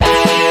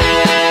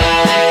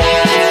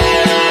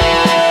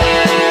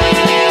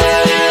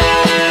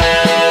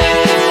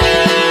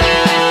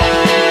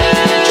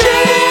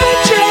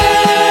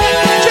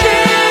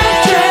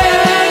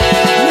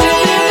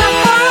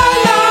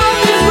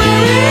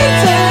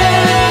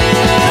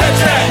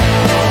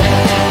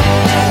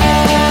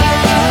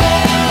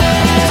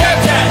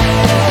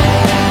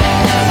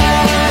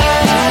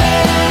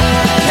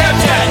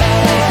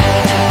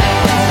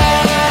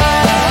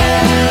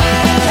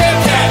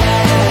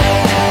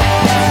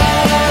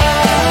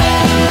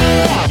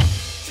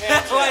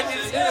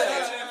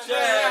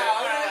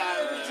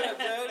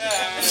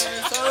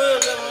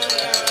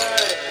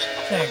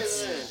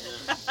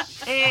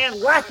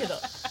Back it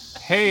up.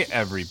 Hey,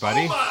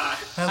 everybody.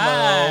 Hello.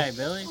 Hi,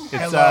 Billy.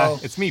 Hello.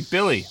 It's me,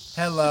 Billy,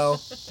 Hello.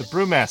 the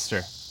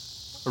brewmaster.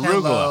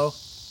 Arugula, Hello.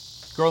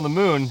 girl on the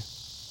moon,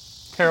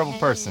 terrible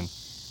person.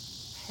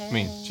 I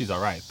mean, she's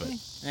all right, but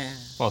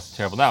well, it's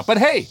terrible now. But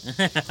hey,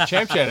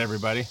 Champ Chat,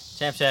 everybody.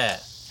 Champ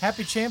Chat.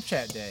 Happy Champ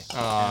Chat Day.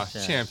 Aw,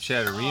 Champ Champ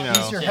Chatterino.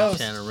 He's your Champ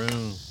host.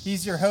 Chatteroon.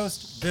 He's your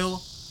host,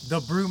 Bill, the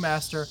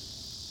Brewmaster,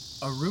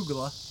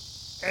 Arugula.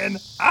 And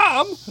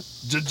I'm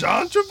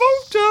John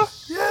Travolta.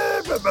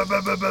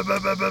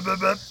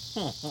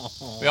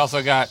 We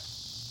also got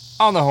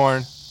on the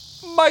horn,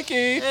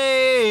 Mikey.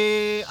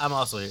 Hey, I'm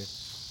also here.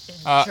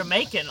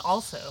 Jamaican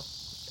also.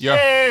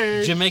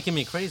 You're making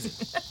me crazy.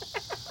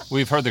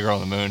 We've heard the girl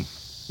on the moon.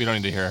 We don't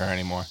need to hear her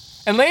anymore.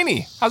 And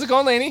Lainey, how's it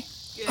going, Lainey?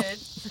 Good. I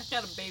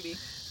got a baby.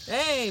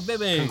 Hey,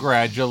 baby.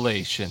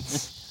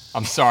 Congratulations.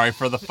 I'm sorry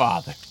for the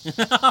father.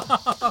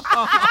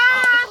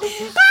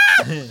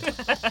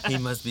 He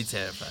must be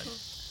terrified.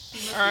 He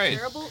must All right. be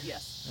terrible?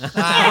 Yes.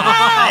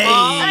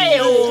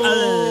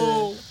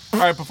 All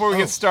right, before we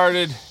get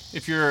started,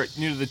 if you're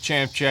new to the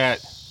Champ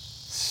Chat,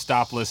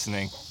 stop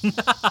listening. And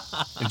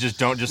just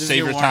This is save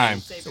your your warning. time.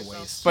 Save It's a yourself.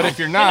 waste. But if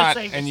you're not,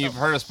 Save and you've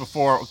yourself. heard us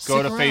before, go Stick to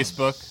around.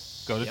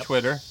 Facebook, go to Yep.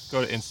 Twitter,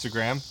 go to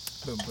Instagram,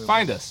 Boom, boom,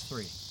 find boom. us.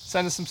 3.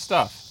 Send us some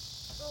stuff.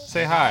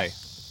 Say hi.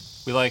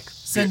 We like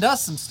Send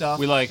us some stuff.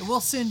 We like- and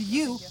we'll send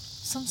you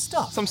some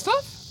stuff. some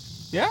stuff.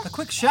 Yeah. A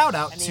quick shout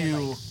out I need, to.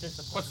 like,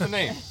 discipline. What's the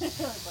name?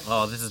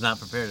 Oh, this is not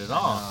prepared at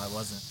all. No, I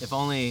wasn't. If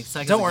only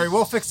seconds Don't worry, ago-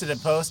 we'll fix it in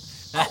post.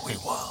 Oh, we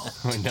will.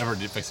 We never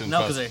did fix it in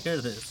No, post. because I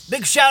hear this.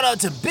 Big shout out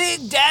to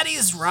Big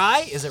Daddy's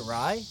Rye. Is it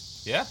Rye?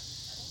 Yeah.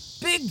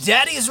 Big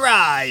Daddy's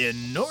Rye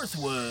in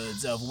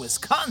Northwoods of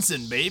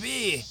Wisconsin,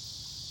 baby.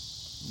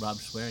 Rob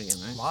swearing again,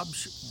 right?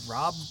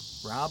 Rob.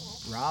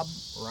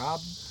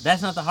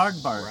 That's not the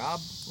hard part.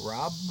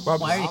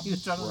 Why are you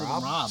struggling with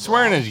Rob?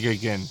 Swearing it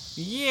again.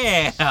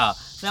 Yeah,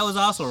 that was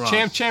also wrong.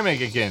 Champ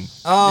again.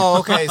 Oh,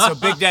 okay. So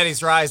Big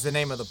Daddy's Rye is the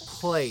name of the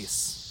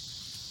place.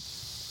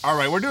 All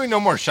right, we're doing no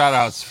more shout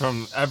outs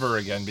from ever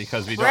again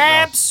because we don't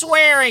Rob know.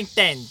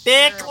 Swearington,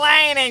 Dick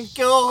Lane, and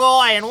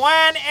Google, and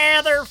one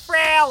other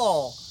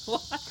fellow.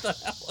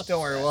 Don't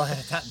worry, we'll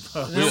edit that in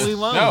post. No, we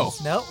won't.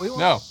 No, we won't.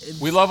 No.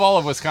 We love all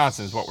of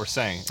Wisconsin is what we're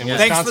saying. In Yeah.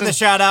 Thanks Wisconsin, for the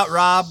shout out,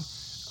 Rob.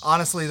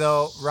 Honestly,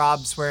 though,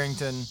 Rob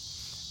Swearington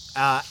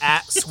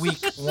at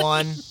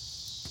Sweek1.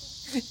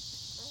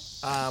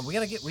 We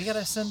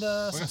gotta send some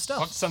we'll have to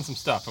stuff. send some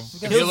stuff. gotta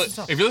send some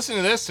stuff. If you're listening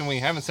to this and we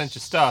haven't sent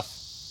you stuff,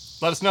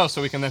 let us know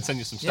so we can then send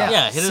you some stuff.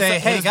 Yeah, hit us Say,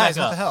 up- hit hey us guys, back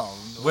what up. the hell?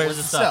 Where's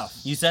the stuff?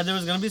 You said there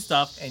was going to be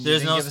stuff. And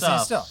There's you no didn't give us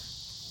any stuff.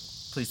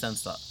 stuff. Please send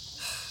stuff.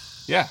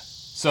 Yeah.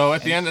 So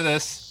at the end of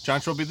this, John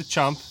will be the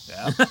chump.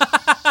 Yeah,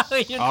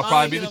 I'll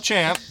probably be the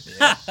champ.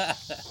 that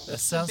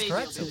sounds Baby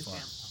correct will so be the far.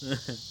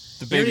 champ.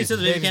 The He already baby. said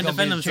the baby Baby's can't gonna be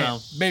defend the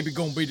champ. himself. Baby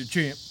gonna be the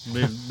champ.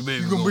 Baby, the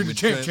baby You gonna be the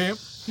champ.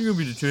 You're going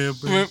to be the champ.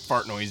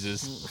 Fart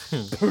noises.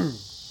 You talking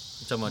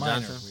about Mine are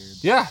Johnson? weird.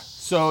 Yeah.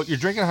 So you're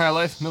drinking High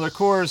Life, Miller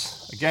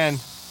Coors. Again,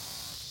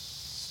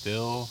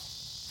 still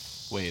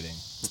waiting.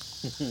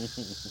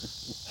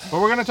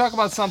 But we're going to talk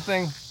about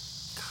something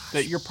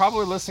that you're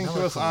probably listening to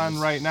Miller us on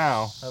Coors. right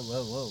now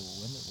Whoa.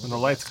 when the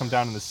lights come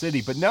down in the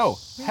city. But no,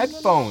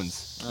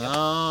 headphones.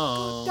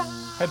 Oh.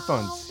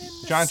 Headphones.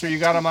 John, you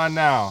got them on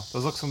now.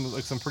 Those look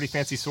like some pretty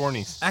fancy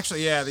Sornies.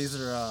 Actually, yeah, these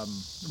are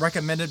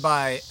recommended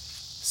by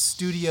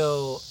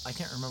Studio. I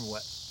can't remember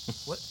what.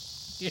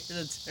 You're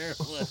the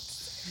terrible.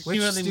 Which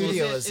You really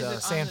studio Is is it on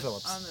Sand the-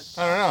 Phillips? on the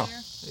I don't know. top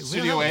here? We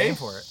Studio don't have a A? name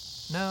for it.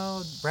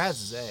 No,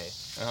 Brad's is A.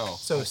 Oh.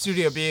 So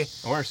Studio B,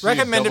 And we're Studio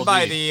recommended Double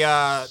by D.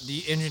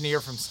 the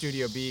engineer from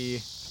Studio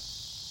B,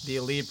 the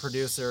lead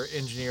producer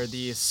engineer,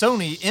 the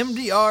Sony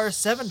MDR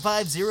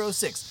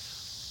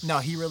 7506. No,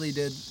 he really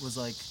was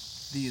like,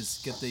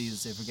 get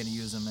these if we're gonna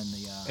use them in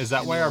the. Is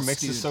that in why the our old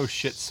mix is studio. so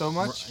shit so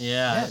much?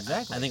 Yeah,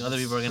 exactly. I think other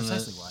people are going to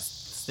Precisely why.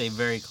 stay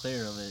very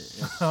clear of it,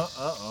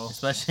 Uh-oh.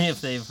 especially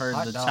if they've heard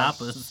Hot the dog.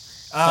 Choppas.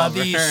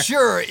 The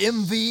Shure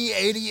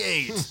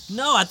MV88.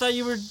 No, I thought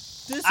you were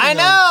dissing I them.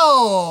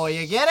 know.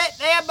 You get it,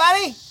 there,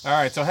 buddy? All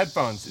right, so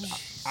headphones.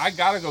 I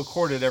gotta go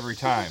corded every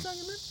time.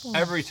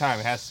 Every time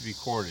it has to be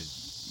corded.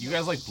 You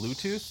guys like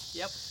Bluetooth?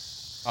 Yep.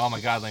 Oh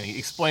my God, Laney,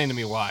 explain to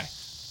me why.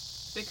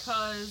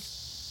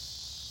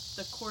 Because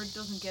the cord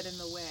doesn't get in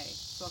the way.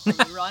 So if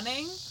I'm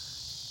running,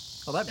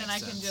 Oh, that Then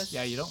makes I can sense. just-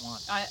 Yeah, you don't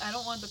want. I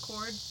don't want the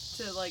cord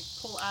to like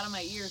pull out of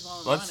my ears while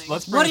I'm running.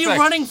 Let's bring What it are you back.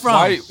 running from?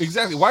 Why,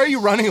 exactly. Why are you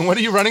running and what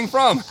are you running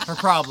from? Her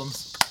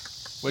problems.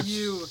 Which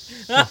You.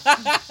 You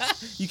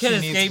can't She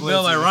needs escape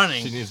Bill by Bluetooth.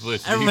 running. she needs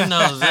Bluetooth. Everyone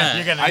knows that.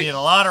 You're gonna I- need a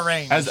lot of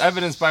range. As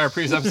evidenced by our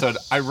previous episode,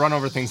 I run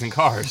over things in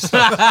cars.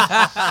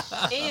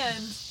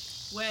 And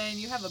when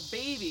you have a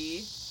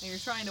baby and you're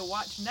trying to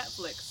watch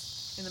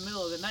Netflix in the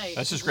middle of the night,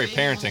 That's just the great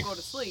baby won't parenting. Go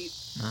to sleep.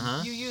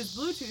 Uh-huh. You use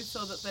Bluetooth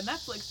so that the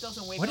Netflix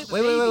doesn't wake What up do- the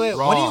wait, baby. wait, wait.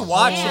 What do you Wrong.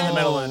 watch in the And-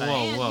 middle of the night?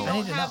 Whoa, And whoa. you I don't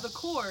need to have know. the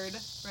cord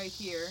right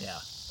here Yeah.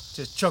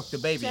 Just choke the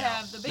baby to out.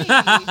 have the baby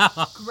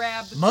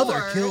grab the Mother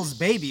cord. kills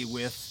baby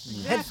with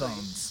Exactly.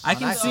 headphones. I on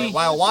can accident see-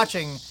 while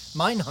watching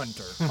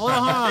Mindhunter. Hold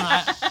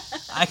on.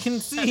 I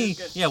can see.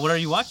 good. Yeah, what are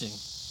you watching?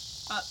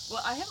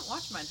 Well, I haven't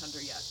watched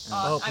Mindhunter yet.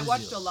 Oh, I please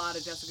watched do. a lot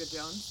of Jessica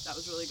Jones. That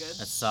was really good.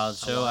 That's a solid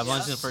show. I've only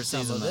yeah. seen the first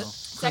Some season of it. though.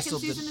 Second Crystal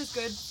did- season is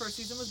good. First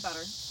season was better,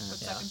 but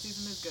Yeah. second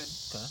season is good.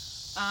 Okay.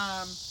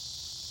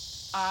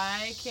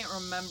 I can't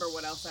remember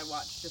what else I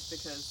watched just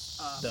because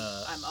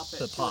I'm up at the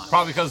 2 in plot. the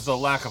Probably because the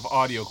lack of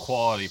audio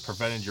quality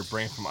prevented your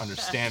brain from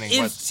understanding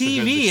what It's the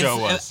good TV. the show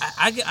was.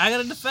 I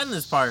gotta defend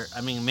this part. I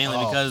mean, mainly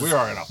Oh, because we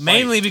are in a fight.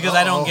 mainly because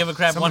I don't Uh-oh. give a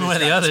crap one way or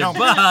the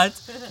Somebody's other.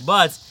 got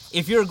But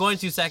if you're going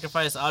to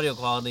sacrifice audio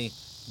quality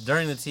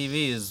during the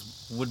TV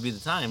would be the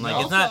time.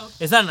 Like No.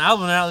 it's not an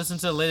album. Now listen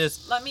to the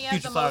latest. Let me add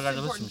Future the Father most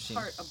Garden important Machine.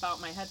 part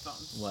about my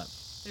headphones. What?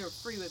 They were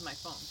free with my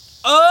phone.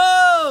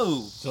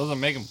 Oh Still doesn't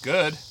make them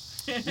good.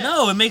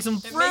 no! It makes them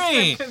It makes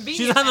free. them convenient,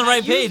 She's on the and I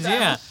right use page. them.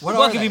 Yeah. What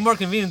What are could be they? more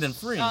convenient than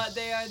free?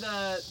 They are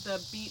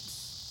the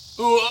Beats,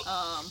 Ooh.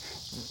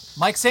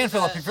 Mike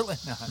Sandfield, if you're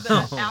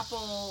no. the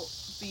Apple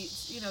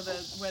Beats. You know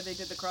where they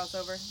did the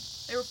crossover.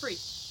 They were free.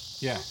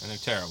 Yeah, and they're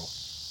terrible.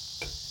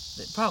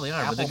 They probably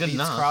are, Apple but they're good Beats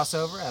enough.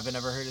 crossover. I've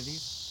never heard of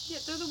these. Yeah,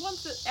 they're the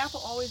ones that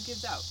Apple always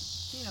gives out.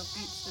 You know,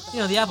 Beats. Did the You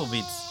know the Apple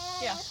Beats.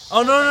 Yeah.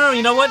 Oh no!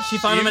 You know what? She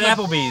found them at Even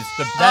Applebee's.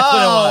 That's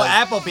what it was.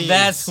 Applebee's.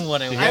 That's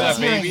what it You was. hear was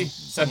that hearing baby?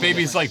 some That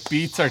baby's like,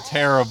 beats are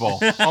terrible.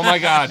 Oh my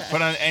god,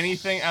 put on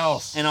anything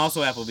else. And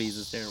also Applebee's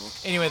is terrible.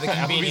 Anyway, the Applebee's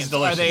convenience.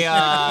 delicious.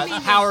 Are they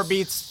Power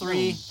Beats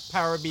 3,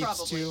 Power Beats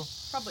Probably. 2,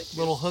 Probably. Two.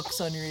 little hooks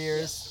on your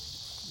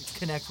ears,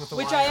 connect with the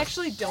Which wire. I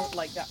actually don't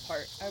like that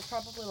part. I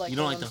probably like. You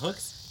don't like the ones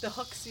hooks? that- The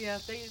hooks, yeah,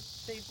 they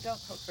don't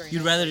hook very. You'd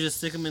nicely. rather just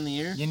stick them in the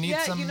ear? You need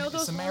yeah, some you know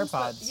those some ones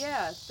AirPods. That,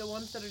 yeah, the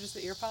ones that are just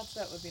the earpods.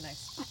 That would be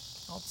nice.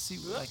 I'll see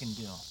what I can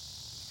do.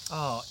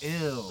 Oh,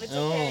 ew. It's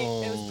okay.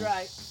 It was Oh.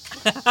 dry.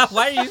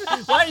 Why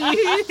are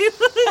you?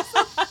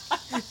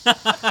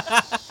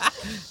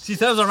 She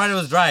said it was alright. It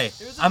was dry. It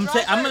was a I'm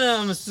dry part.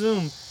 gonna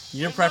assume your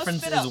There's no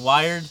preference spit is up.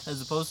 wired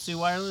as opposed to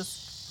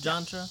wireless,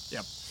 Jantra.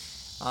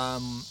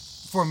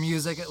 For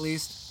music at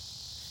least.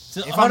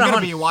 So, If hold I'm on,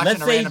 gonna be watching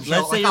let's a say, random show,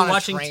 let's say like you're on a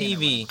watching train or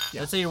TV. whatever. Yeah.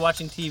 Let's say you're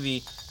watching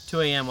TV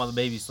 2 a.m. while the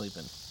baby's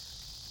sleeping.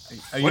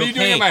 Are What are you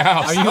doing okay? at my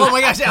house? Are you Oh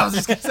my gosh, I was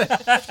just gonna say.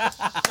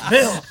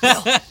 Bill,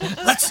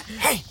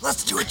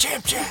 let's do a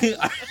champ chat.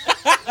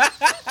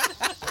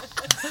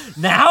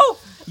 now?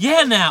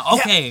 Yeah, now.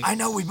 Okay. Yeah, I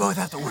know we both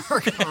have to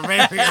work from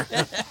here.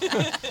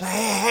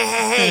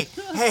 Hey,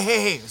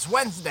 it's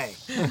Wednesday.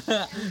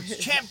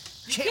 Champ.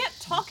 You can't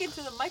talk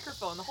into the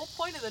microphone. The whole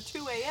point of the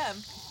 2 a.m.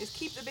 is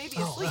keep the baby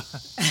asleep.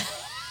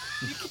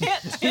 You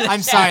can't.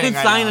 I'm signing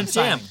right sign now. a I'm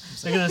champ. signing.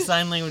 They're gonna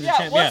sign language Yeah,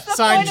 champ. what's the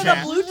Sign point champ.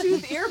 of the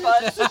Bluetooth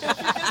earbuds if you're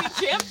gonna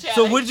be champ chatting?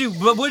 So would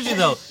you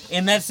though?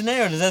 In that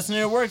scenario, does that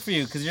scenario work for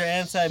you? Because you're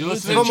anti You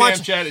listen Bluetooth. to So much-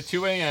 Champ Chat at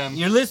 2 a.m.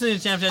 You're listening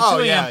to Champ Chat Oh,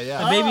 2 a.m. yeah,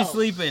 yeah. The baby's Oh.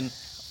 sleeping.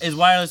 Is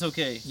wireless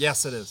okay?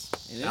 Yes, it is.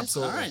 It is?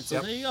 Absolutely. All right, so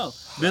Yep. there you go.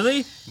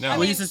 Billy? No.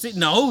 We used to see.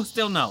 No,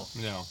 still no.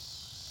 No.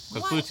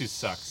 Because Bluetooth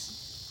sucks.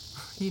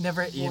 He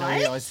never, you know,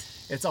 he always,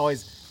 it's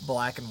always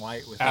black and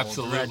white with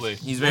Absolutely.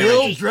 He's very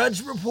Bill rich.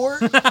 Drudge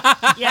report.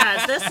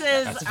 Yeah, this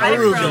is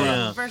Faruqi.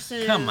 iPhone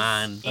versus. Come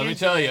on. Let me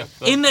tell you.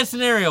 In that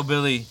scenario,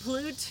 Billy,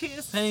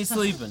 Bluetooth. Penny's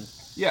sleeping.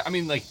 Yeah, I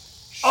mean, like,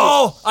 shit.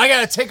 Oh, I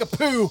gotta take a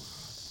poo.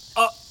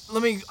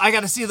 I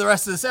gotta see the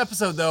rest of this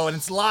episode though, and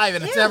it's live,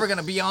 and it's never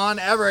gonna be on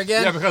ever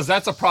again. Yeah, because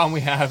that's a problem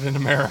we have in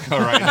America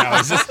right now.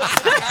 It's just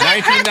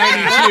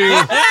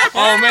 1992.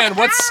 Oh man,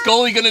 what's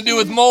Scully gonna do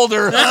with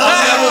Mulder?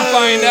 I'll never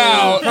find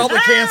out. Probably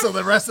cancel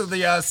the rest of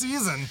the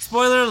season.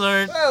 Spoiler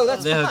alert. Oh,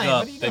 that's They hook fine. up.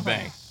 What are you They doing?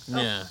 bang.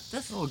 Yeah.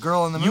 This little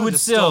girl in the moon You would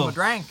just still- stole a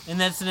drink. In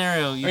that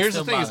scenario, you Here's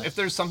still the thing: is bother. if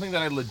there's something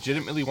that I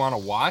legitimately want to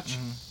watch,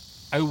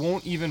 I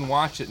won't even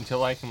watch it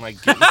until I can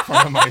like get in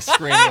front of my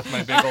screen with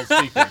my big old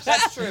speakers.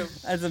 That's true.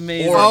 That's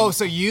amazing. Oh,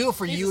 so He's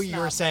a you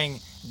were snob. saying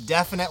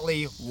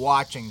definitely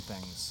watching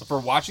things. For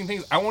watching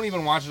things, I won't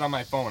even watch it on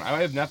my phone.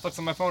 I have Netflix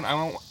on my phone. I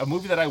want a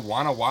movie that I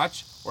want to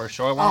watch, or a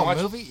show I want to watch,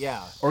 Movie?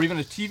 Yeah. or even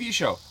a TV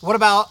show. What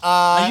about? you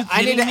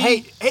I need to.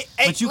 kidding me? Hey,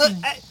 But you li-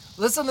 can- hey,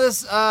 listen to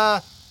this.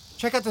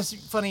 Check out this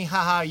funny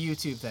haha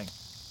YouTube thing.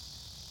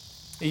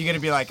 Are you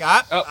gonna be like,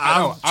 I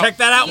I'll know. check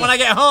that out when I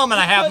get home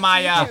and I have Put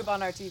my YouTube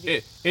on our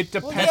TV. It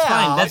depends. That's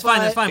fine. That's fine.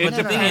 That's but fine. It But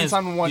the thing depends is,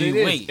 on what you it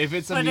is. wait. If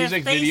it's a But if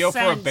music they video for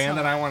a censor band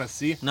that I it- want to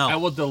see, No. I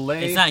will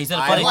delay. It's not. He said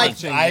a I funny like.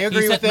 thing. I He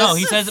agree said, with this. No,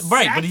 he says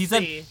right, but he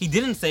said Sexy. he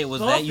didn't say it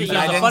was Both that. You of said you.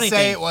 I it was a didn't funny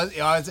say thing. it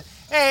was.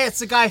 Hey,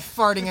 it's a guy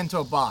farting into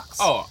a box.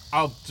 Oh,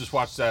 I'll just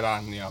watch that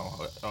on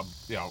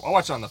I'll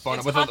watch it on the phone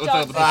It's with hot the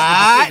dogs.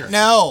 speaker.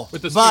 No,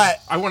 With the but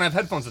speaker. I won't have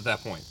headphones at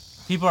that point.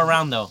 People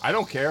around though. I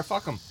don't care.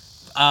 Fuck them.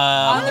 the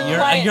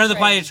quiet You're the train.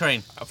 quiet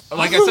train.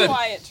 Like I said,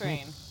 Quiet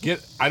train.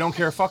 I don't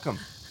care. Fuck them.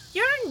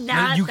 You're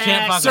not you can't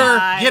that fuck sir,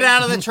 guy. get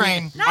out of the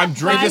train. Not I'm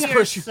drinking- by Just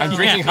push you. yourself. I'm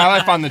drinking High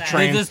Life on the They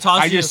train. just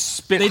toss I you. just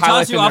spit They High toss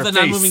Life you in off their the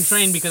face. non-moving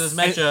train because it's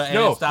Metro and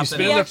no, it stops you at spit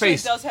He in their actually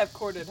face. does have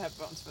corded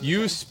headphones. For the You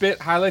train.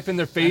 spit High Life in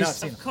their know, face. I've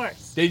seen Of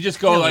course. They just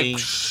go Really?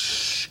 like,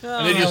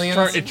 and they just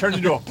Aliens. it turns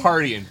into a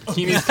party, and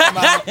bikinis come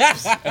out,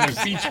 and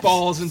there's beach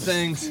balls and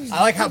things.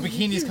 I like how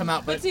bikinis come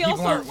out, but But see, people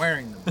also- aren't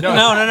wearing them.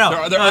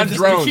 No. They're on just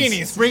drones.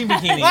 bikinis. Spring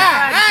bikini.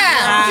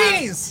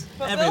 Bikinis.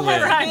 But everywhere.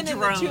 Bill has been in the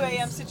Drones. 2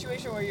 a.m.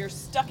 situation where you're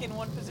stuck in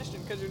one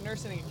position because you're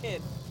nursing a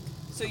kid.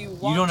 So you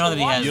don't know that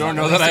he has. You don't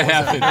know that I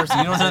have it.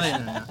 You don't know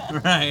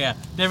that. Right? Yeah.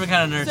 Different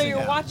kind of nursing. So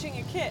you're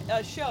watching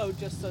a show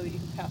just so that you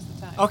can pass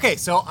the time. Okay,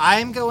 so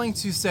I'm going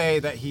to say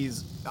that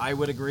I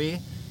would agree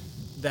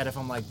that if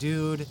I'm like,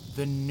 dude,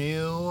 the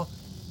new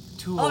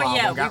Tool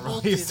album got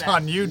released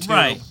on YouTube.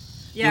 Right.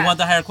 Yeah. We want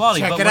the higher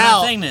quality. Check but it we're out.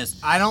 not saying this.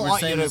 I don't We're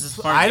want you saying to. this is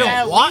far I don't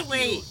gay. want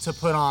wait. you to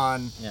put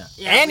on Yeah.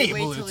 any we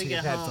wait till we Bluetooth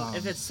get headphones home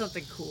if it's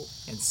something cool.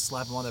 and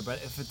slap them on there.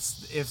 But if it's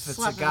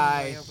Slap a it on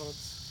guy the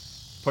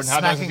earbuds. Putting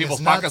hot dogs in smacking people's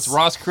his nuts. pockets.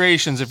 Ross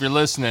Creations, if you're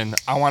listening,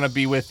 I want to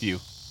be with you.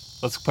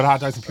 Let's put hot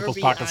dogs in people's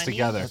be pockets on you.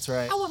 together. that's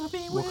right. I want to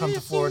be We'll with come to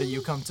Florida. you.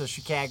 You come to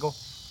Chicago.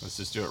 Let's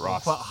just do it, We'll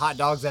Ross. put hot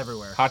dogs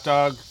everywhere. Hot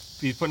dog.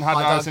 He's putting hot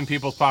Hot dogs dog. in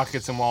people's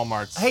pockets in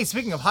Walmarts. Hey,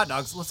 speaking of hot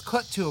dogs, let's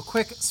cut to a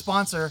quick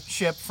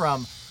sponsorship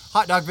from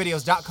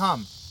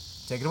hotdogvideos.com.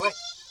 Take it away.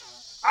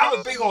 I'm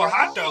a big old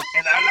hot dog,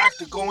 and I like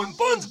to go in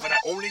buns, but I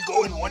only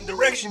go in one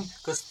direction,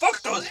 because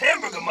fuck those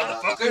hamburger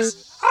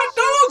motherfuckers. Hot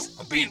dogs?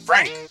 I'm being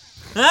frank.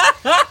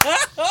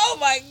 Oh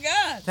my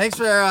God! Thanks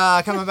for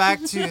coming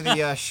back to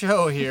the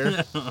show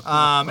here.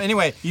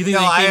 Anyway, You think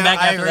no, they came I- back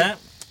I after agree. that?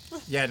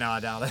 Yeah, no, I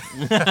doubt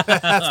it.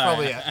 That's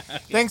probably it.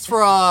 Thanks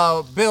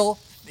for Bill,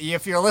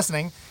 if you're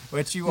listening,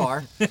 which you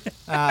are.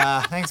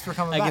 Thanks for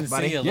coming I back, can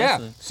buddy. see you. Yeah.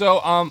 Listen.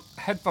 So,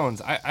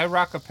 headphones. I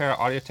rock a pair of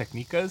Audio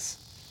Technicas.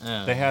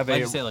 Oh, They have why'd a-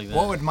 you say it like that?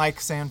 What would Mike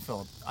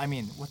Sandfield? I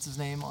mean, what's his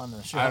name on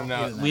the show? I don't know.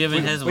 He doesn't We have-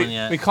 haven't had one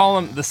yet. We call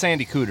him the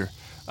Sandy Cooter.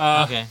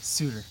 Okay.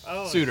 Suitor.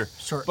 Suitor.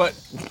 Short. But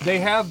they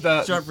have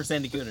the. Short for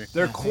Sandy Cooter.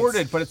 They're Yeah,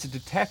 corded, but it's a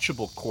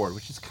detachable cord,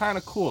 which is kind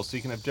of cool. So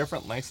you can have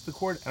different lengths of the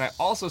cord. And I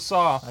also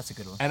saw, That's a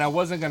good one. and I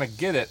wasn't gonna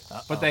get it,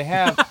 but they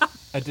have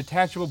a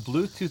detachable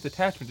Bluetooth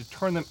attachment to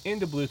turn them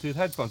into Bluetooth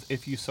headphones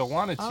if you so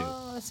wanted to,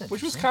 Oh, that's which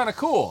was interesting. kind of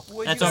cool.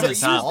 Would That's you over ever the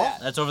use top. that?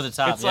 That's over the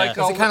top. It's yeah. like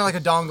Is it kind of like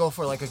a dongle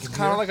for like a It's computer?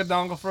 kind of like a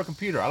dongle for a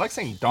computer. I like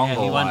saying dongle.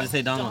 Yeah, he a wanted lot. to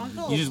say dongle.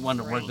 Dongle You just is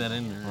wanted to work great. that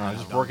in there. I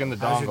was just working the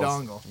How's dongles. your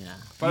dongle? Yeah.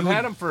 But I've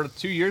had them for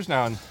 2 years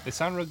now, and they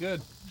sound real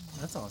good.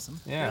 That's awesome.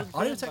 Yeah.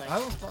 Audio Tech. I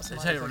almost bought some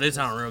They Audio sound- Tech they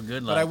sound real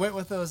good. But I Like, went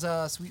with those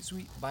sweet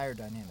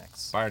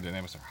biodynamics.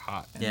 Biodynamics are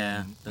hot.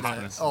 yeah. And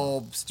That's the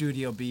old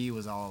Studio B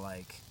was all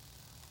like,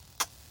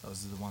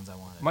 those are the ones I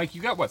wanted. Mike,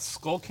 you got what?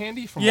 Skull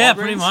candy from yeah, Walgreens?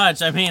 pretty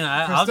much. I mean,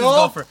 I'll just Crystal?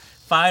 go for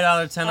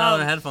 $5, $10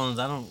 Oh. headphones.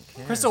 I don't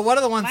care. Crystal, what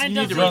are the ones Mine you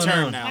need to doesn't-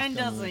 return now? Mine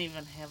doesn't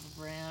even have a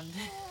brand.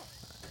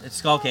 It's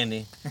skull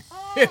candy.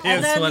 It And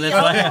is. then what the it's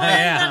other like, one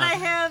yeah. that I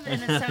have,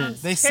 and it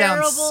sounds They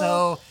terrible. sound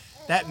so.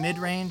 That mid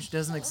range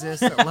doesn't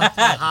exist. That left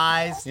and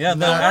highs. Yeah,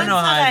 there not- are no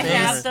Ones that I highs.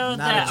 have Those though not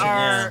that a-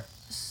 are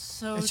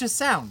so It's just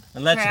sound.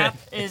 Electric. crap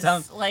It is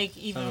sounds. like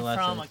even sounds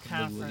from a electric.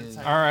 conference.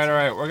 All All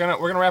right. We're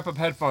gonna wrap up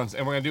headphones,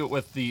 and we're gonna do it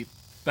with the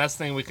best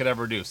thing we could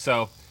ever do.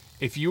 So,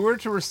 if you were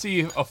to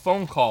receive a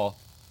phone call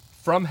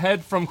from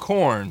Head from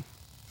Corn,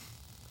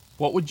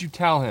 what would you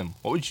tell him?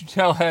 What would you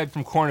tell Head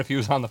from Corn if he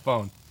was on the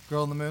phone?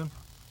 Girl in the moon.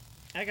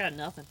 I got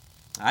nothing.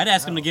 I'd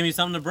ask him to give me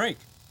something to break.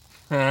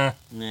 That's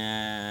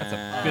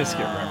Nah. a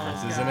biscuit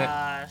reference, isn't it?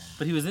 Gosh.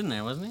 But he was in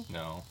there, wasn't he?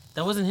 No,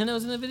 That wasn't him that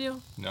was in the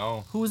video?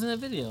 no, Who was in that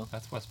video?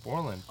 that's Wes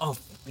Borland. Oh,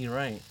 you're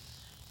right.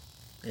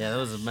 Yeah, that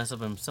was a mess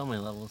up on so many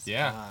levels.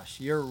 Yeah, Gosh,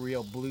 you're a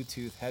real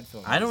Bluetooth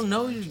headphone. I don't user,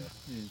 know aren't you.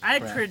 I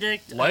crap.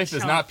 predict. a life is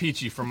chunk- not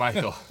peachy for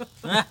Michael.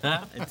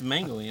 It's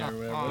mangoey or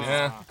whatever.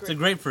 Yeah, It's a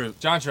grapefruit.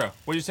 Jontro,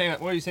 what are you saying?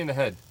 What are you saying to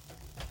Head?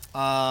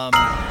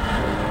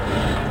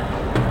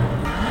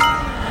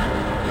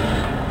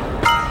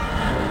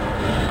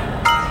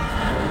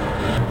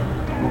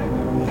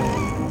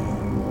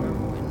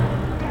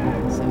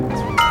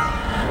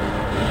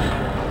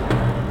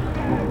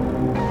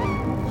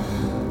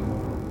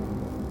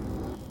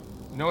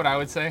 You know what I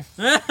would say?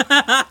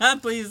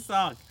 Please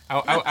talk.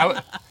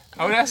 I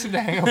would ask him to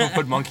hang up and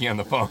put Monkey on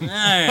the phone. There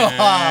you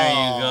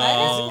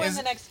That is go. when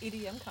the next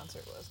EDM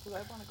concert was, because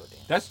I want to go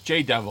dance. That's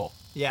J Devil.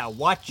 Yeah,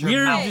 watch your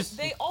We're mouth. just-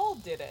 They all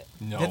did it.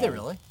 No. Did they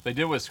really? They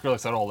did with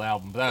Skrillex, that old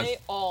album, but They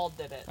all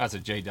did it. that's a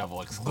J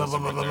Devil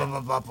exclusive right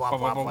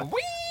there.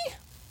 Whee!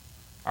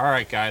 All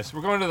right, guys,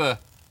 we're going to the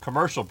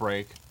commercial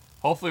break.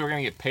 Hopefully, we're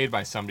going to get paid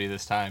by somebody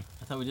this time.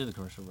 I thought we did the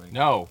commercial break.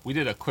 No, we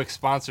did a quick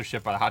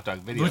sponsorship by the Hot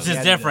Dog Video. Which is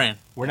Yeah, different.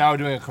 We're now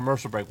doing a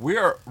commercial break. We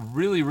are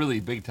really, really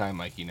big time,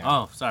 Mikey, now.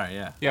 Oh, sorry,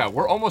 yeah. Yeah,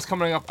 we're almost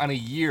coming up on a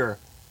year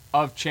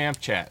of Champ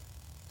Chat.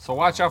 So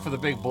watch out for the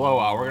big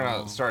blowout. We're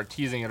going to start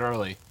teasing it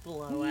early.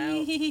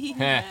 Blowout.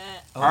 Heh.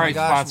 Oh All my right,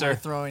 gosh, sponsor. We're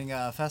throwing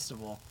a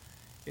festival.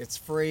 It's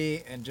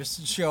free, and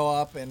just show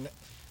up, and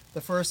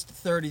the first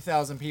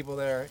 30,000 people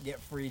there get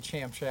free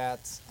champ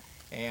chats,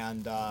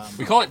 and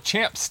We call it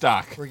Champ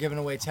Stock. we're giving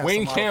away Tesla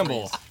Wayne Model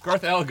Campbell, 3s.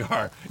 Garth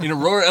Elgar in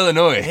Aurora,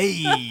 Illinois.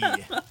 Hey.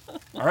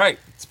 All right,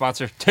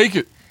 sponsor, take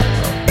it.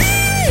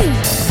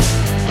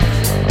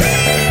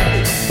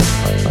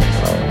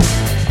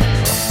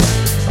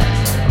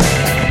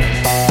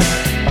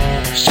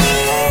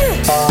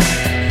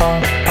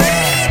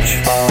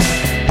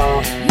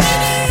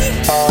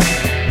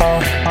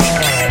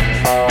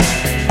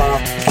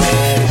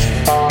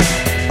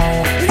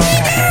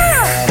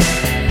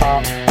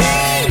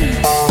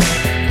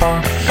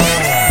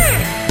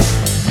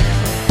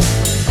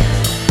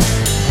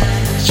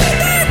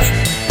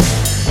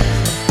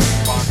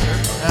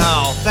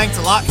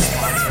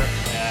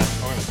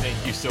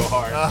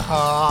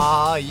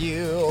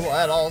 you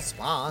little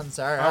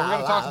sponsor. All right, we're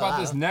gonna talk about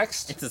this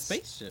next. It's a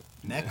spaceship.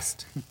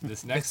 Next. This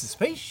It's a next.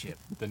 spaceship.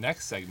 The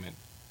next segment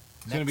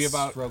is gonna be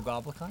about.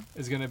 Rogoblicon?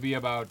 Is gonna be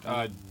about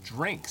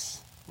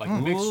drinks, like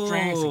mixed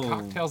drinks and Ooh.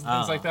 cocktails and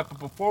things like that. But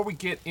before we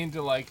get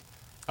into like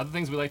other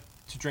things we like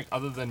to drink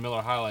other than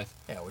Miller High Life,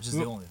 Yeah, which is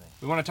the only thing.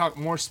 we want to talk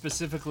more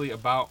specifically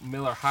about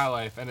Miller High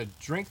Life and a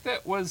drink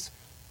that was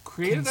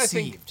created, I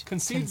think,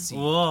 conceived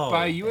Whoa.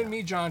 by you and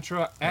me,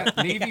 Jontra, at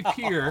Navy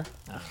Pier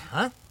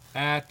Uh-huh.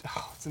 at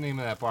what's the name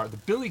of that bar? The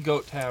Billy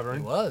Goat It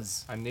Tavern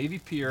was. on Navy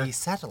Pier The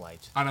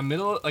satellite. on a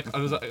middle like it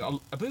was I believe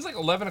it was like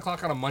 11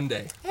 o'clock on a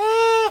Monday,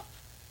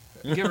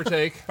 give or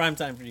take. Prime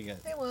time for you guys.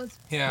 It was.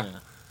 Yeah. Yeah.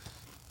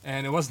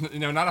 And it wasn't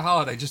not a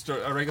holiday, just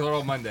a regular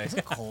old Monday. Is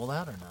it cold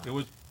out or not? It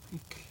was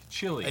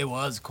chilly. It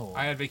was cold.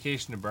 I had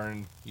vacation to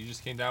burn. You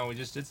just came down. We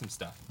just did some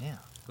stuff. Yeah.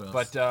 Gross.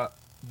 But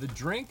the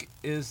drink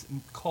is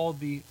called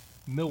the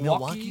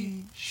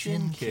Milwaukee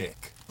Shinkick.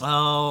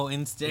 Oh,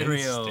 in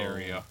stereo. In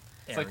stereo.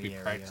 It's like we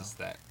Stereo. practiced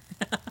that.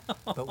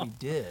 But we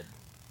did.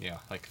 Yeah,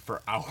 like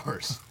for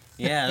hours.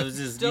 Yeah, it was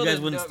just Still you guys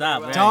didn't wouldn't do it stop.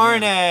 very right?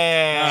 Darn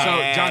Yeah. it!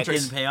 So, John, it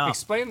didn't pay off.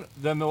 explain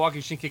the Milwaukee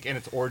Shinkick and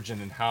its origin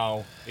and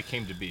how it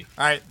came to be.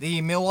 All right,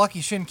 the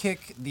Milwaukee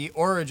Shinkick, the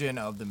origin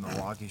of the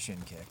Milwaukee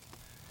Shinkick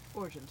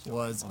Origin story.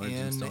 was Origin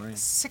in story.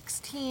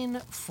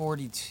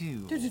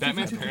 1642.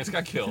 Batman's parents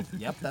got killed.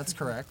 Yep, that's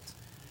correct.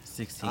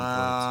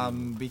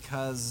 1642.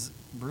 Because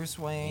Bruce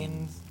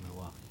Wayne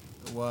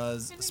Milwaukee.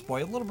 was a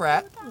spoiled little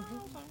brat,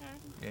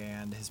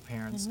 and his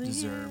parents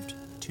deserved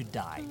to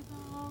die.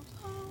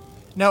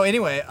 No,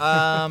 anyway,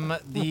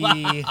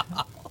 the.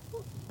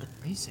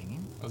 Are you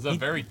singing? It was a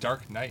very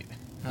dark night.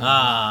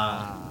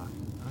 Ah,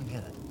 I don't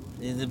get it.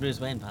 it's the Bruce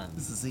Wayne pun.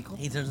 This is a sequel?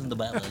 He turns into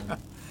Batman.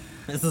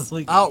 It's a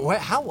sweet. Oh,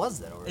 how was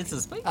that origin? It's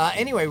a space.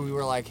 Anyway, we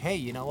were like, hey,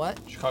 you know what?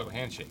 Chicago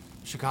Handshake.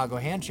 Chicago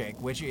Handshake,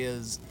 which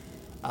is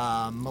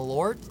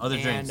malort Other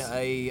and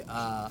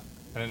drinks.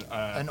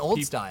 an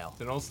old style.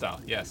 An old style,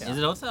 yes. Is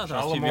it old style or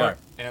Charlotte PBR? Mort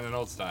and an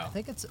old I style.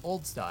 think it's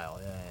old style.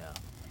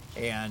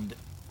 Yeah. And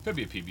Could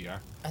be a PBR.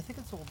 I think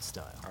it's old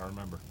style. I don't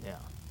remember. Yeah.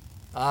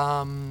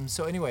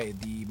 So anyway,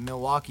 the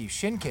Milwaukee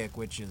Shinkick,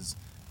 which is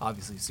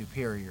obviously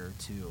superior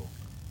to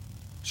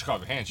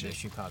Chicago the Handshake.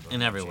 Chicago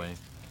In every Handshake,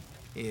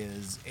 way.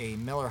 is a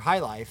Miller High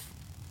Life.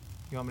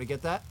 You want me to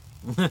get that?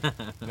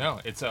 No,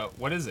 it's a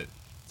what is it?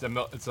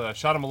 It's a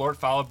shot of Malort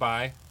followed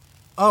by.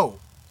 Oh,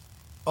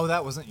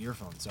 that wasn't your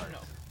phone. Sorry. No.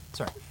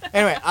 Sorry.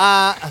 Anyway,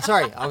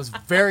 sorry. I was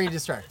very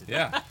distracted.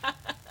 Yeah.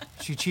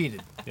 She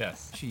cheated.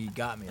 Yes. She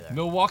got me there.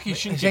 Milwaukee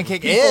Shinkick.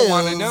 Shinkick People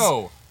want to is-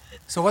 know.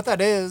 So what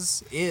that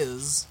is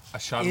A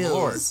shot of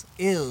Malort.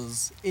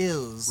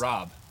 is.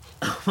 Rob.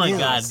 Oh my Is.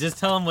 God! Just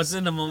tell him what's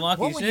in the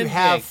Milwaukee What would you Shinkick.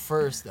 have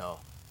first, though?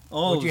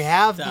 Oh, would you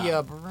have stop.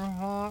 the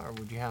Brahma or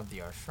would you have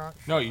the shot?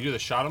 No, you do the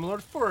shot of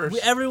Malort first,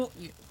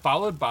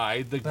 followed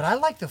by But the I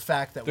like the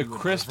fact that we would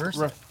crisp, reverse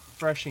it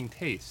refreshing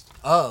taste.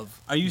 of.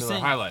 Are you Miller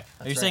saying? High Life.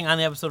 Are you That's saying on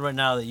the episode right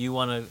now that you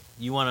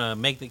wanna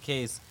make the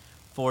case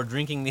for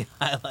drinking the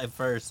High Life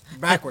first,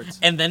 Backwards.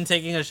 and then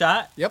taking a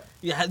shot? Yep.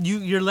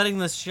 You're letting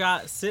the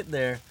shot sit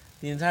there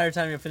the entire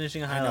time you're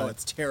finishing a High I know Life.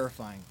 it's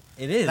terrifying.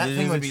 It is. That It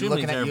thing is would be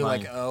extremely looking at you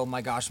like, terrifying. oh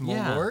my gosh,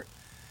 Yeah. Malort.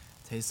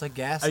 Tastes like Are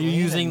gasoline. you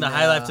using and, the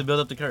High Life to build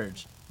up the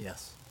courage?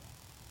 Yes.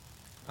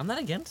 I'm not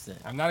against it.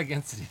 I'm not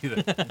against it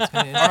either.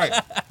 All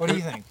right. What do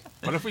you think?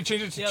 What if we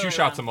change it to The 2 other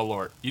shots round. of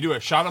Malort? You do a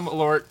shot of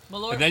Malort,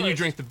 Malort and then you first.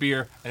 drink the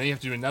beer, and then you have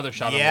to do another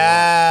shot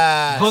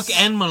Yes. Book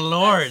and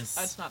Malords.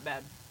 That's not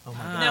bad. Oh my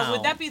Wow. god. Now,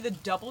 would that be the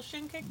double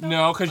shin kick though? of Malort.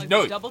 No, because Like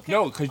the double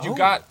kick? you Oh.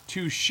 got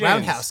 2 shins.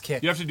 Roundhouse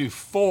kick. You have to do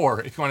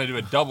 4 if you want to do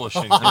a double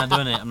shin. I'm not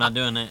doing it. I'm not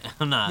doing it.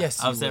 I'm not. Yes,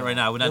 I'll you say it will. right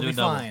now. We're not You'll doing be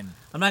double. fine.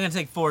 I'm not gonna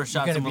take 4 You're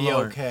shots gonna of be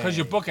Malort. okay. Because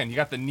you bookend. You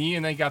got the knee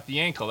and then you got the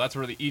ankle. That's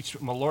where each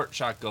Malort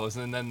shot goes,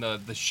 and then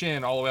the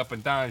shin all the way up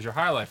and down is your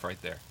High Life right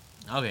there.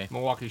 Okay.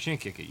 Milwaukee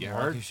Shinkick it. You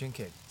Milwaukee heard?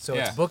 Shinkick. So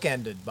Yeah. it's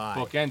bookended by.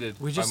 Bookended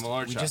We by just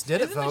Malort we shot. just did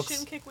it, Isn't folks. the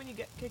shin kick when you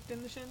get kicked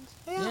in the shins?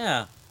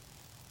 Yeah.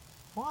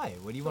 Why?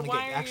 What do you So want to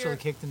why get are actually your-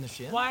 kicked in the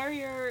shin? Why are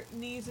your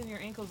knees and your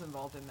ankles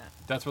involved in that?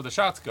 That's where the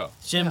shots go.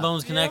 Shin Yeah.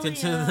 bone's connected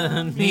to the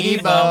William. knee Knee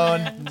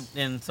bone bone.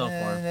 and so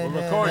forth. We're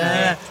recording.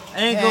 Yeah.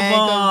 Ankle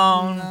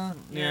bone.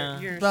 Yeah.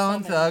 Your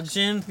Bone summon thug.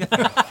 Shin. from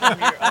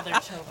your other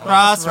children.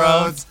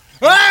 Crossroads.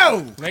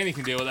 Whoa! Laney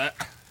can deal with that.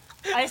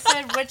 I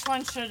said, which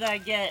one should I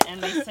get?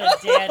 And they said,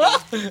 Daddy.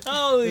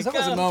 Holy That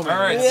was a cow. moment. All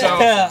right,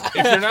 Yeah. so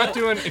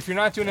if you're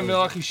not doing a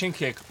Milwaukee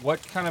Shinkick,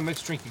 what kind of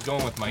mixed drink you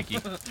going with, Mikey?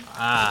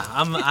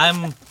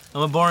 I'm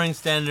a boring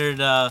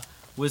standard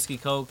whiskey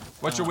Coke.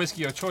 What's your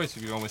whiskey of choice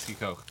if you're going whiskey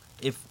Coke?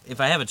 If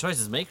I have a choice,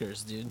 it's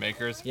Makers, dude.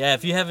 Makers. Yeah,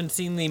 if you haven't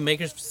seen the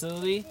Makers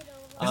facility, Is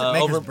it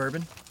Maker's over,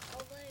 bourbon?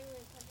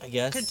 I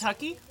guess.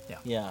 Kentucky?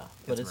 Yeah,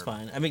 but it's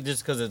bourbon. fine. I mean,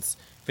 just because it's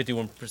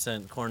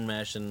 51% corn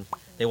mash and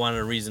they wanted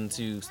a reason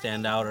to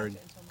stand out or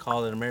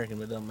call it American,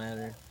 but it doesn't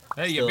matter.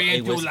 Hey, you're Still a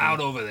being too whiskey.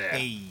 loud over there.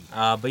 Hey.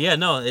 But yeah,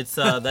 no, it's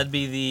that'd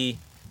be the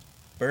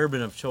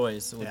bourbon of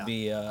choice. Would Yeah.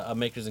 be a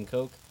Makers and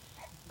Coke.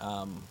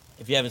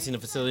 If you haven't seen a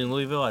facility in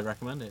Louisville, I'd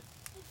recommend it.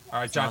 All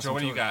right, John, awesome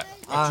what do you too. got?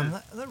 I'm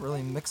not really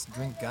a mixed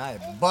drink guy,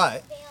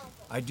 but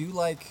I do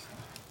like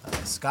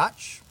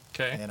scotch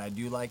Okay. And I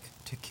do like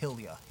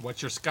tequila.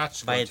 What's your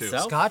Scotch By go-to?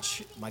 itself?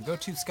 Scotch, my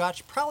go-to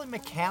Scotch, probably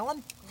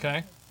Macallan.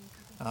 Okay.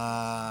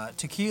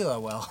 Tequila,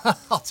 well,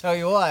 I'll tell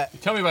you what.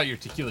 Tell me about your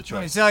tequila Let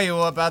me choice. tell you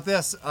about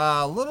this.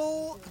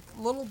 Little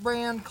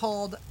brand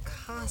called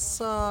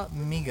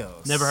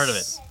Casamigos. Never heard of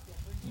it.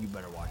 You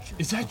better watch it.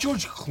 Is that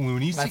George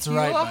Clooney's That's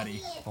tequila? right,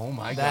 buddy. Oh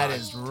my god. That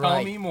is Tell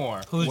right. me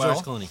more. Who's Well-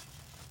 George Clooney?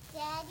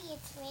 Daddy,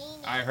 it's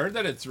raining. I heard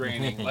that it's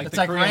raining. Like It's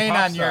the like Korean rain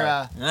pop on your.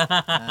 star.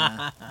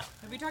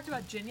 Have you talked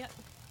about gin yet?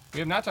 We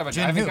have not talked about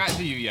Gin I haven't who? gotten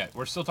to you yet.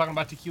 We're still talking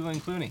about tequila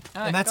and Clooney.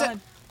 All And that's go it. ahead.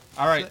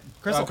 All right.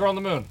 Crystal. Girl on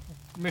the Moon.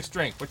 Mixed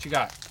drink. What you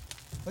got?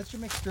 What's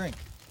your mixed drink?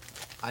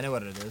 I know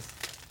what it is.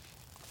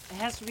 It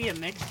has to be a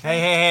mix.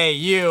 Hey,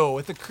 you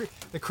with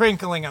the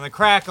crinkling and the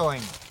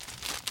crackling.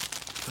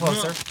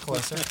 Closer,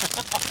 closer. Yeah,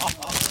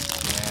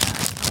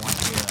 I want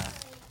to hear that.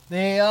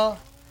 There.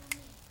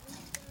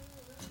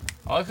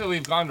 I like that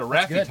we've gone to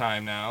Rappy good.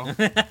 time now on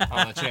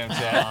the champ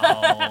set.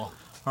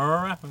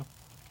 Oh,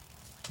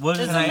 What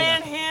Is is a it?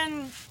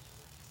 Manhattan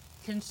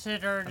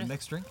considered a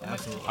mixed drink?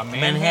 Absolutely. A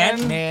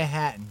Manhattan?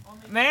 Manhattan.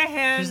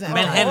 Manhattan? She's or not-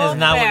 Manhattan is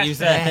not what you old-fashioned?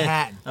 said.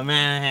 Manhattan. A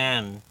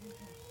Manhattan.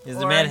 Is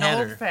the Or an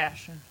Manhattan.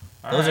 old-fashioned.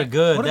 All Those right. are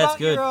good. What That's about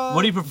good. your,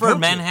 What do you prefer, go-to?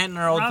 Manhattan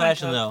or old Rum and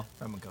fashioned Coke.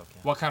 though? Rum and Coke.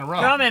 Yeah. What kind of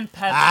rum? Rum and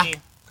Pepsi. Ah.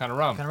 Kind of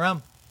rum? Kind of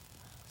rum.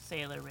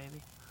 Sailor,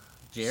 baby.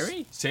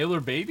 Jerry? Sailor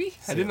Baby?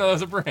 I didn't know that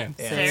was a brand.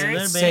 Yeah.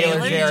 Sailor, Sailor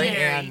Baby. Jerry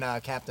Jerry.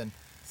 and Captain.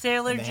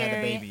 Sailor And they had a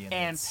Jerry baby in it.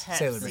 and It's Pepsi.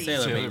 Sailor Baby.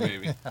 Sailor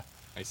Baby.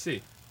 I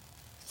see.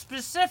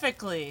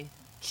 Specifically,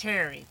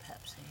 cherry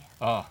Pepsi.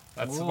 Oh,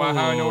 that's why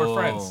how I know we're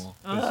friends. Ooh.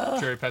 'Cause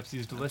Cherry Pepsi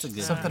is delicious.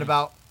 good- Something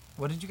about,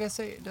 what did you guys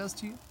say it does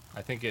to you?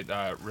 I think it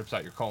rips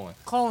out your colon.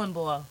 Colon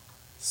blow.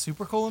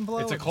 Super colon blow?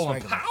 It's or a just colon.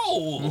 regular?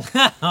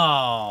 Pow!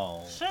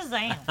 Oh.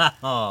 Shazam.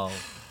 Oh.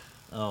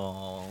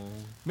 Oh.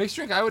 Mixed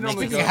drink I would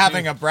normally Speaking go of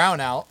having to. a brown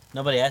out.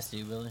 Nobody asked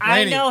you, Billy. I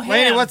Laney, know him.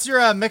 Laney, what's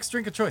your mixed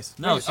drink of choice?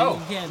 No, so Oh,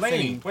 you can't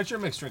Laney, say. what's your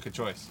mixed drink of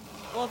choice?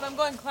 Well, if I'm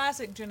going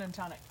classic, gin and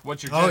tonic.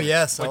 What's your Oh, gin?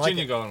 yes, I What like gin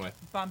it. you going with?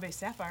 Bombay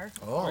Sapphire.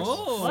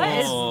 Oh. What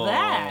is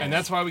that? And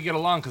that's why we get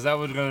along, because that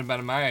would have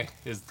been my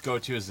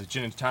go-to is a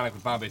gin and tonic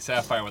with Bombay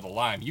Sapphire with a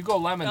lime. You go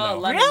lemon Oh, though.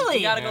 lemon. Really?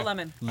 You gotta Yeah. go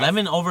lemon.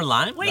 Lemon over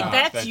lime? Wait, Nah,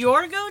 that's betcha.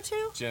 your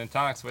go-to? Gin and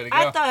tonic's the way to go.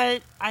 I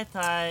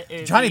thought it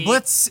would Johnny be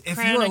Blitz, if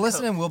Crown you are and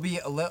listening, Coke. we'll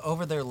be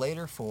over there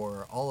later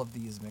for all of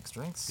these mixed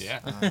drinks. Yeah.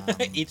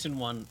 Each in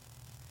one.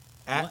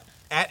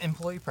 At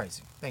employee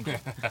pricing. Thank you.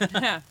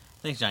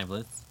 Thanks, Giant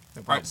Blitz.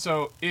 No All right,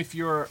 so if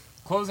you're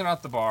closing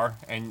out the bar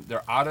and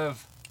they're out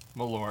of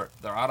Malort,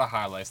 they're out of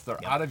Highlights, they're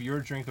Yep. out of your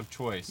drink of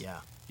choice. Yeah.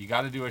 You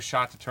got to do a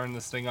shot to turn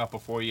this thing up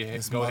before you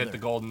This go hit mother. the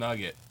golden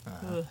nugget.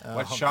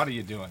 What hold shot on. are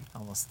you doing?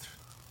 Almost.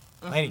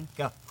 Laney,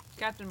 go.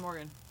 Captain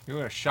Morgan. You're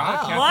doing a shot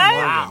of Wow. Captain What?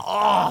 Morgan.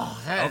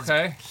 Oh, that is-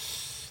 Okay.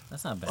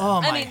 That's not bad.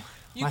 Oh, my. I mean,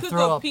 you my could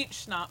throw go up. peach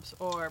schnapps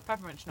or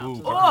peppermint schnapps. Ooh, as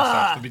peppermint well.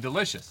 schnapps would be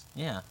delicious.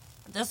 Yeah.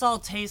 This all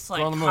tastes like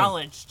Girl on the moon.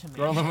 college to me.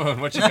 Girl on the Moon,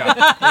 what you got?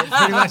 It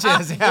pretty much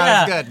is. Yeah,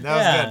 that was good. That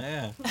was good.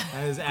 Yeah.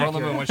 That is Girl on the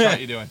accurate. Moon, what shot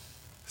you doing?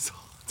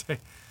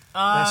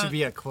 That should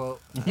be a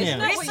quote. Yeah. Isn't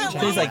that what you Recently-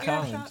 want Tastes like with your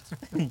college.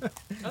 shots?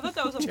 I thought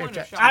that was a point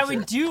of shot. I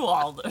would do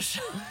all the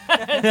shots.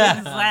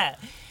 that.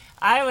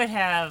 I would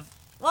have.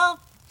 Well,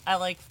 I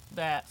like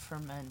that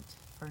ferment.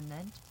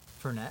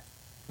 Fernet.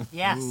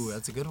 Yes. Ooh,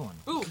 that's a good one.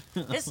 Ooh,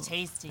 It's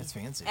tasty. That's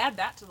fancy. add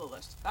that to the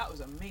list. That was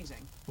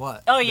amazing.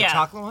 What? Oh, The yeah.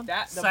 chocolate one?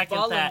 That the Second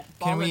ballin- that.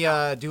 Can we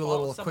ballin- do a ball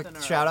little quick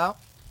something or shout out?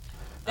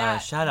 That,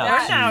 shout out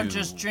that- We're now to-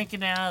 just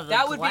drinking out of the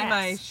That would glass. be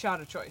my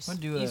shot of choice. Wanna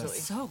do a- easily.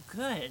 So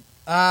good.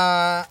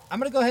 I'm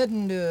gonna go ahead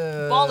and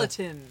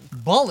Bulletin.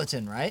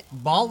 Bulletin, right?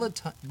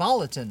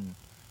 Bulletin.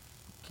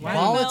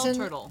 Caramel Bulletin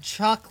turtle.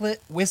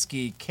 chocolate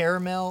whiskey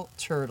caramel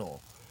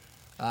turtle.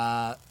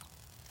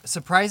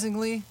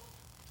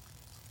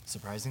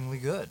 Surprisingly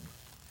good.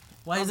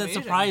 Why is that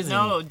Amazing. surprising?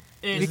 No,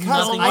 it's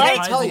Because Nothing I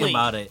gotta surprising tell you-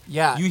 about it.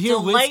 Yeah. You hear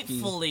whiskey.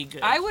 delightfully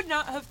good. I would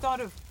not have thought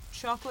of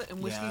chocolate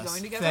and whiskey Yes,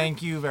 going together.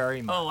 Thank you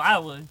very much. Oh, I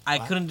would. I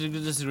couldn't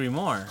disagree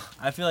more.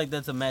 I feel like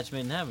that's a match made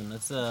in heaven.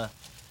 That's a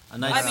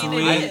nice I mean,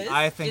 sweet. it is.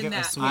 I think in it that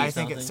was. sweet I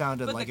think it something.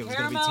 sounded But like the it was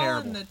gonna be caramel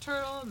terrible. and the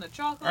turtle and the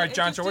chocolate. All right, it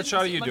John, just so what didn't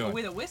shot are seem you like doing?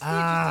 With a whiskey, Ah.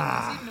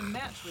 it just didn't seem to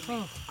match with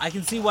me. I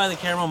can see why the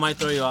caramel might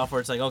throw you off.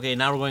 Where it's like, okay,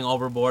 now we're going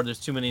overboard. There's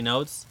too many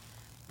notes.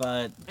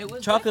 But It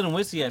was chocolate good. and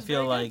whiskey, It I was feel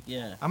very like,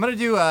 yeah. I'm gonna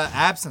do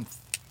absinthe.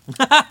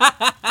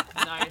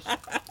 Nice.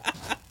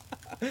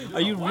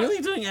 Are you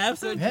really doing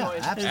absinthe? Yeah,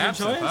 choice. absinthe.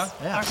 Absinthe, huh?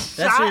 Yeah, That's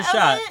your of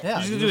shot. it? yeah. You're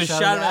just do gonna do a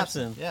shot of the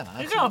absinthe. Yeah,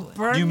 You're gonna absolutely.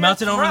 burn Do you your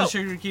melt it over the throat.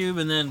 sugar cube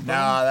and then?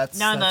 No, that's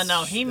No.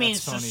 that's- He that's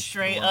means phony just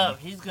straight baloney. up.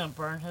 He's gonna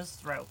burn his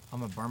throat. I'm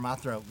gonna burn my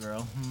throat,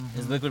 girl.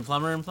 Is Liquid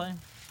Plumber in play?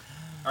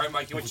 All right,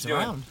 Mikey, what It's you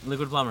doing? around.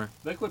 Liquid Plumber.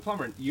 Liquid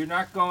Plumber. You're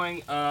not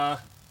going,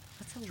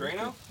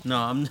 Drano? No,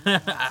 I'm.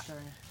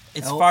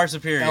 It's L- far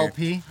superior.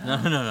 LP.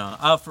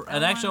 No. For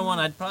an actual one,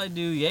 I'd probably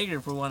do Jaeger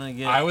for one to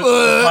get I was.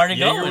 the party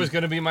Jaeger going. was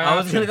going to be my I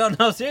was option. gonna go.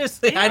 No,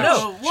 seriously, I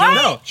know. What?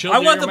 No, Chilled I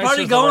want the Jägermeister's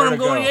party the going. way I'm to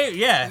going go. Jaeger.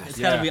 Yeah, it's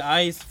Yeah. gotta be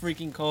ice,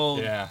 freaking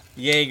cold. Yeah.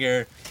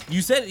 Jaeger. He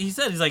said he's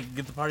like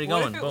get the party What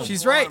if going. it Boom. was-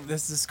 She's right.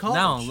 This is college.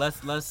 No, less.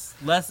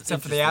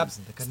 Except for the interested.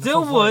 absinthe. I couldn't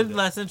Still afford would, it.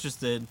 less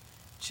interested.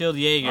 Chilled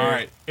Jaeger. All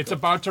right, it's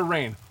about to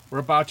rain. we're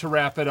about to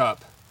wrap it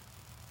up.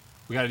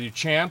 We got to do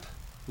champ.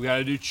 We got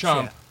to do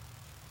chump. Chat.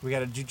 We got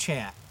to do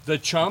chat. The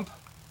chump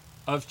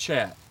of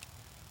chat.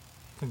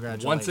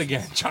 Congratulations. Once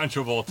again, John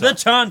Travolta. The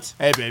chunt.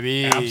 Hey,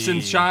 baby.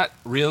 Absinthe shot?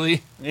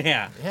 Really?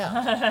 Yeah.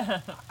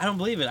 Yeah. I don't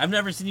believe it. I've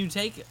never seen you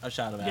take a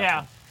shot of absinthe.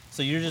 Yeah.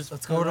 So you're just.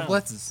 Let's go to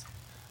Blitz's.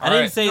 I didn't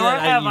Alright. say Nor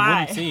that have you I.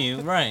 wouldn't see you.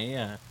 Right,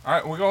 yeah. All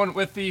right, we're going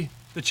with the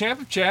champ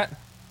of chat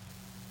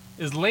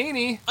is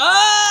Laney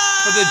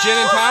Oh! for the gin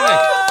and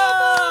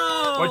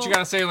tonic. What you got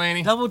to say,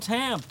 Laney? Double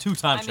tamp.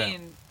 Two-time I champ.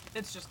 mean,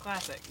 it's just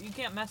classic. You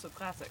can't mess with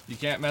classic. You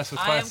can't mess with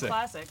I am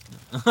classic.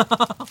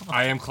 classic.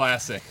 I am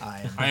classic.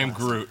 I am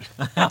Groot.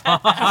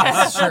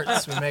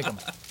 Shirts, we make them.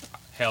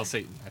 Hail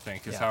Satan, I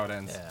think, is how it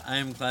ends. Yeah. I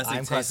am classic. I'm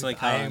Tastes classic.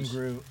 like I college. am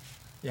Groot.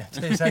 Yeah,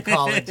 tastes like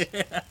college.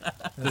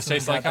 This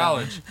tastes like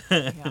college.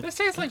 This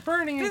tastes like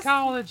burning in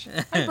college.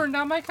 I burned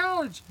down my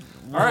college.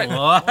 All right.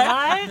 What?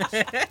 What?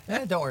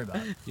 Yeah, don't worry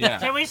about it. Yeah.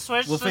 Can we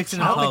switch We'll to fix it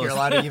in I don't think post. you're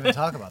allowed to even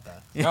talk about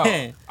that.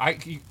 No,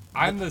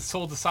 I'm the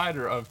sole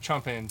decider of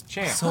chump and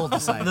champ. Soul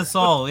decider. The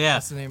soul, yeah.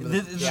 That's the name of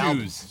the This-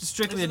 album. Choose.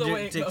 Strictly This is the a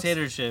way it goes.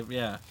 dictatorship,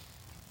 yeah.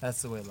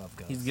 That's the way love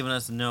goes. He's giving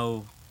us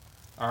no.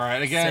 All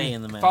right. Say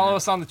in the Again, matter. follow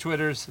us on the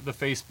Twitters, the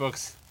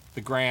Facebooks,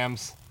 the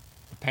Grams,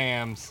 the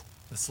Pams,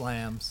 the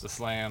slams the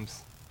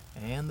Slams.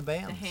 and the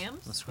bands. The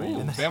hams? That's Ooh,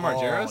 great. Bam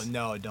Margera's? Oh,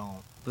 no,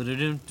 don't.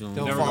 Don't Don't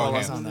Never follow go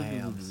us hams. on the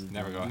hams.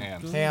 Never go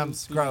hams.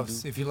 Hams,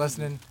 gross. If you're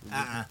listening,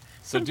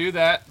 So do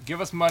that. Give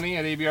us money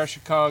at ABR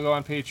Chicago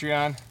on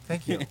Patreon.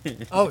 Thank you.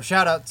 Oh,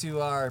 shout out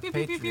to our Beep,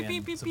 beep, beep, beep, Patreon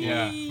beep, beep, support.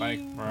 Yeah, Mike.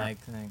 Mike,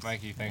 thanks.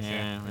 Mikey, thanks.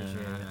 Yeah,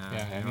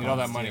 Yeah, and you know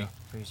that money.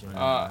 Appreciate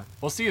it.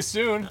 We'll see you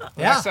soon.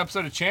 Yeah. Next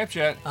episode of Champ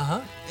Chat.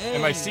 Uh-huh.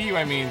 And by see you,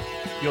 I mean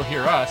you'll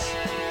hear us.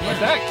 With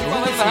that, keep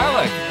on living the high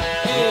life.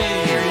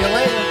 Hear you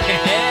later.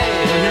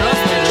 You'll hear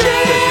us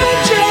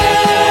later.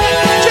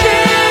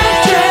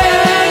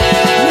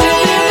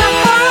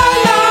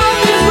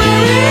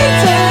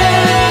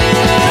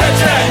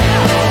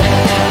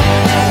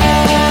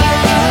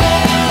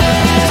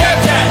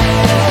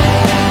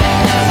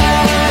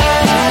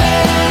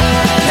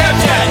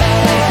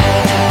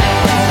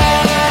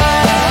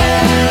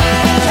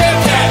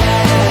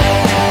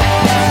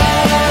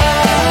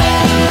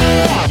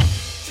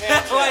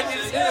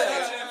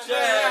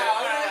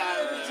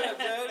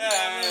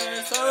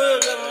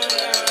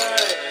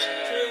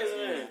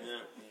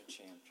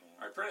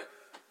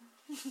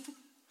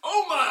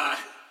 Oh my